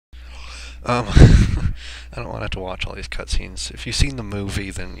Um, I don't want to have to watch all these cutscenes. If you've seen the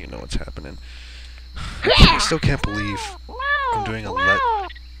movie, then you know what's happening. I still can't believe I'm doing a Oh.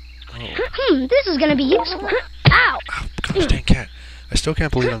 This is gonna be useful. Ow! Oh, gosh dang cat. I still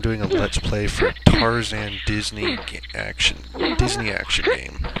can't believe I'm doing a Let's Play for Tarzan Disney action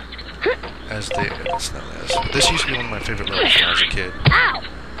game. As it's known as. This used to be one of my favorite levels when I was a kid. Ow!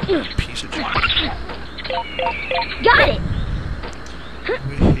 Piece of junk. Got it!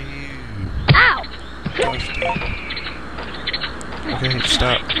 Woohoo! Ow! Gosh dang. Okay,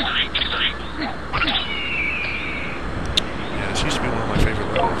 stop. Yeah, this used to be one of my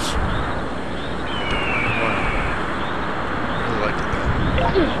favorite levels. Don't know why. I really liked it though.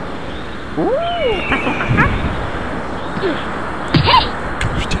 Hey!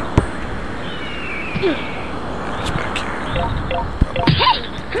 Gosh dang bird. He's back here. Probably. Hey!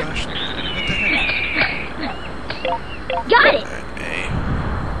 Gosh, what the heck? Got it! Hey.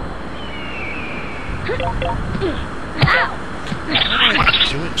 Ow! Why am I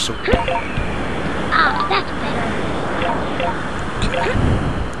doing so bad? Ah, that's better. Okay.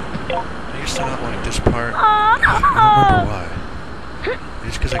 I used to not like this part. I don't remember why.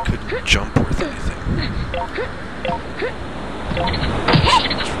 It's because I couldn't jump with anything.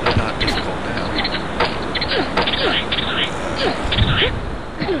 It's really not difficult now.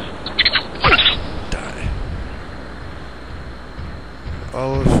 Die.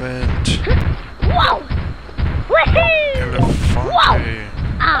 Elephant. Whoa! Woohoo! Elefante.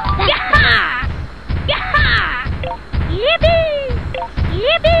 Ah, yippee!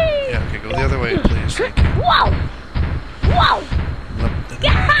 Yippee! Yeah, okay, go the other way, please. Thank you. Whoa! Whoa!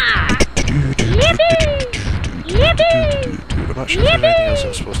 I'm not sure if there's anything else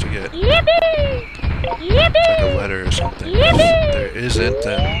I'm supposed to get. Yippee! Like Yippee! a letter or something. If Yippee! there isn't,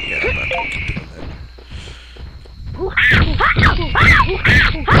 then yeah, I'm not gonna keep doing that.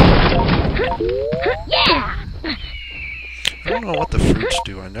 Yeah! I don't know what the fruits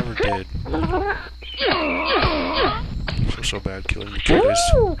do. I never did. I feel so bad killing the kitties.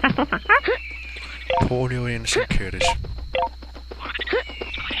 Poor new innocent kitties.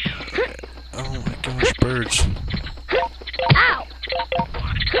 Oh my gosh, birds. Ow!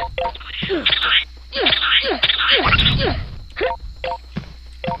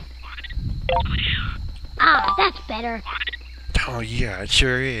 Ah, that's better. Oh yeah, it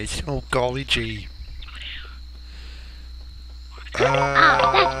sure is. Oh golly gee.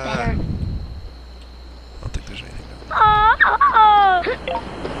 Ah, that's better. I don't think there's anything else.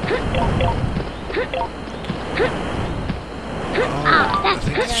 Ah, I that's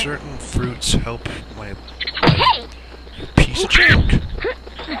think better. certain fruits help my Hey! piece of junk.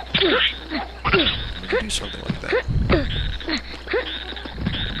 Maybe do something like that.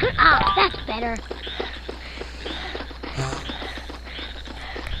 Ah, that's better.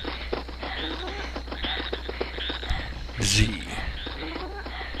 Z.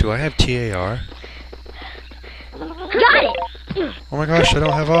 Do I have TAR? Got it! Oh my gosh, I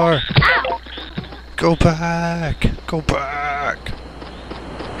don't have R. Ow! Go back! Go back!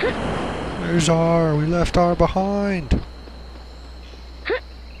 Where's R? We left R behind.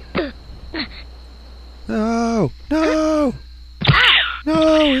 No! No!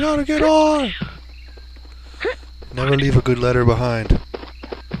 No! We gotta get R! Never leave a good letter behind.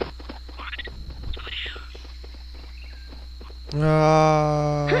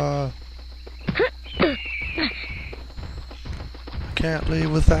 Ah! I can't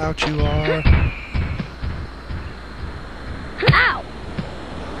leave without you, R. Ow!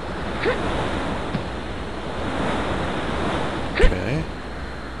 Okay.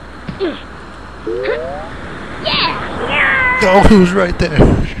 Yeah! Oh, he was right there.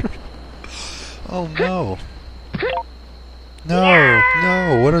 Oh no. No,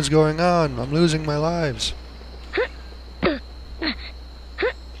 no, what is going on? I'm losing my lives.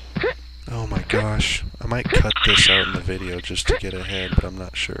 Oh my gosh. I might cut this out in the video just to get ahead, but I'm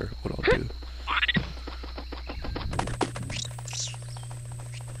not sure what I'll do.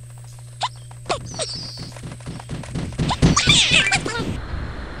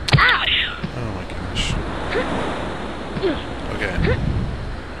 Oh my gosh. Okay.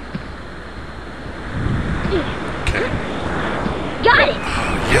 Okay. Got it!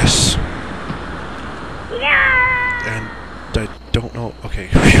 Yes! Yeah! And I don't know. Okay.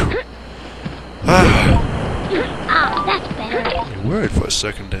 Phew. Ah! Ah, that's better. I worried for a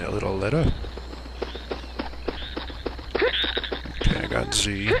second there, little letter. Okay, I got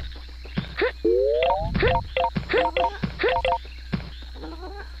Z.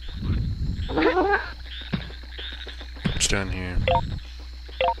 What's down here?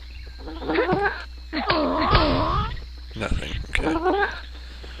 Nothing. Okay.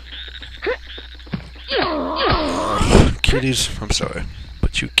 kitties, I'm sorry,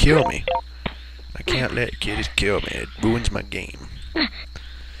 but you kill me. I can't let kitties kill me. It ruins my game.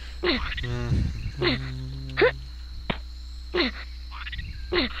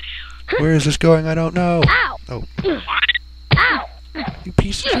 Where is this going? I don't know. Ow! Oh. Ow! You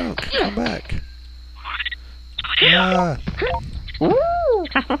piece of junk. Come back. Ah.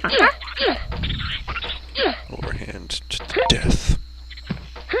 Overhand to death.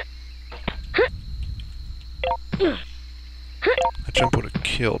 That jump would have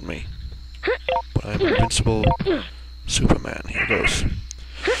killed me. But I'm invincible Superman. Here goes.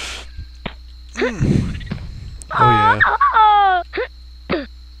 Oh yeah.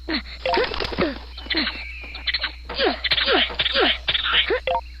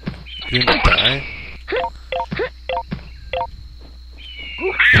 You gonna die?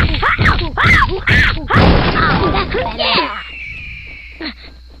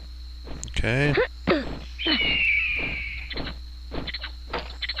 Okay.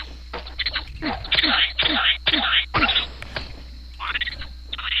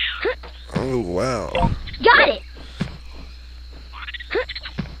 Oh wow. Got it!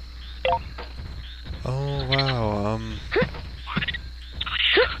 Oh wow.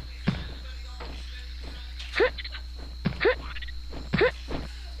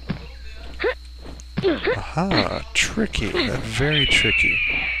 Aha, tricky. Very tricky.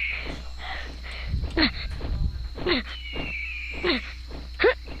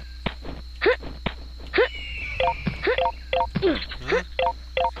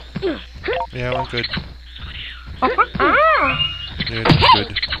 Yeah, I'm good. Yeah, that's good.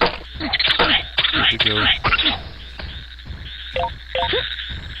 Good to go.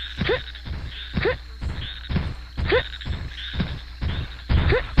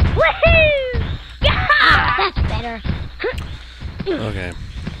 Woohoo! Yeah! That's better. Okay.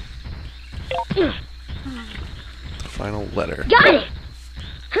 Final letter. Got it!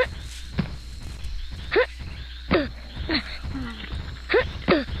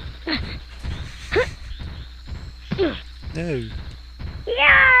 No.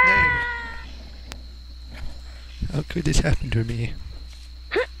 Yeah! How could this happen to me?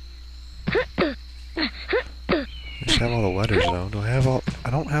 I just have all the letters though. Do I have all? I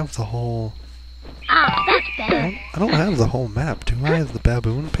don't have the whole. Ah, that's better. I don't have the whole map. Do I have the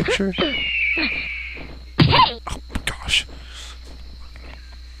baboon picture? Hey! Oh gosh.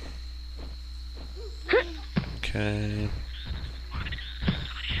 Okay.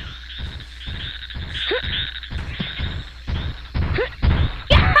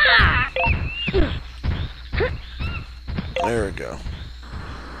 There we go.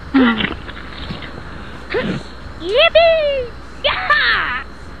 Yippee! Yeah!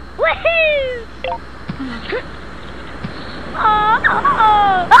 Woohoo! Oh,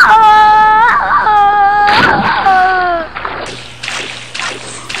 oh,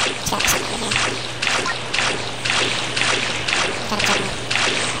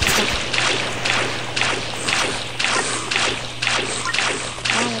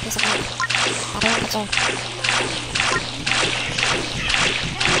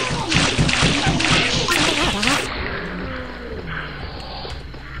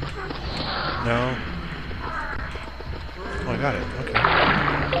 No. Oh, I got it. Okay.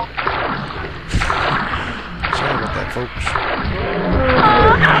 Sorry about that, folks.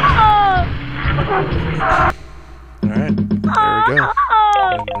 Alright, there we go.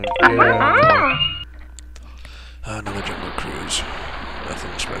 Another jungle cruise.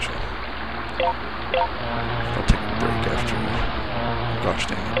 Nothing special. I'll take a break after. Gosh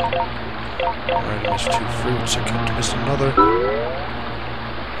dang it. Alright, I missed 2 fruits. I can't miss another.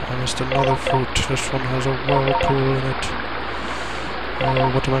 I missed another fruit. This one has a whirlpool in it.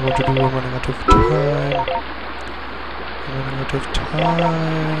 Oh, what am I going to do? I'm running out of time. I'm running out of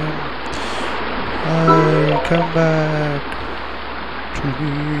time. Come back to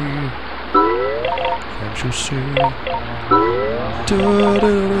me. Can't you see? I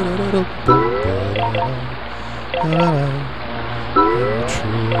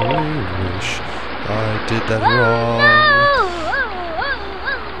truly wish I did that wrong.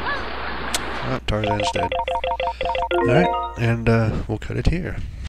 Oh, Tarzan's dead. Alright, and we'll cut it here.